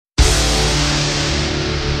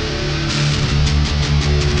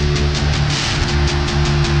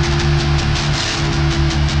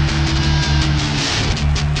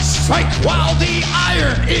the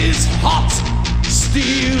iron is hot,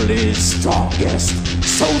 steel is strongest,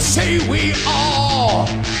 so say we all.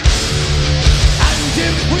 And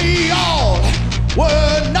if we all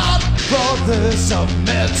were not brothers of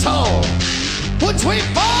metal, would we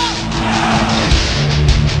fall?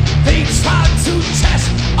 They tried to test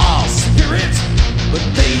our spirit, but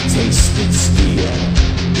they tasted steel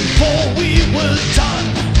before we were done,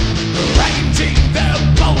 arranging their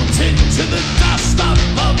bones into the dust of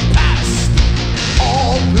the past,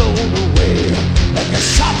 all blown away like a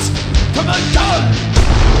shot from a gun.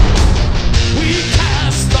 We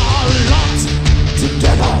cast our lot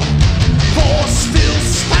together, for still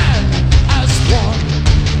standing.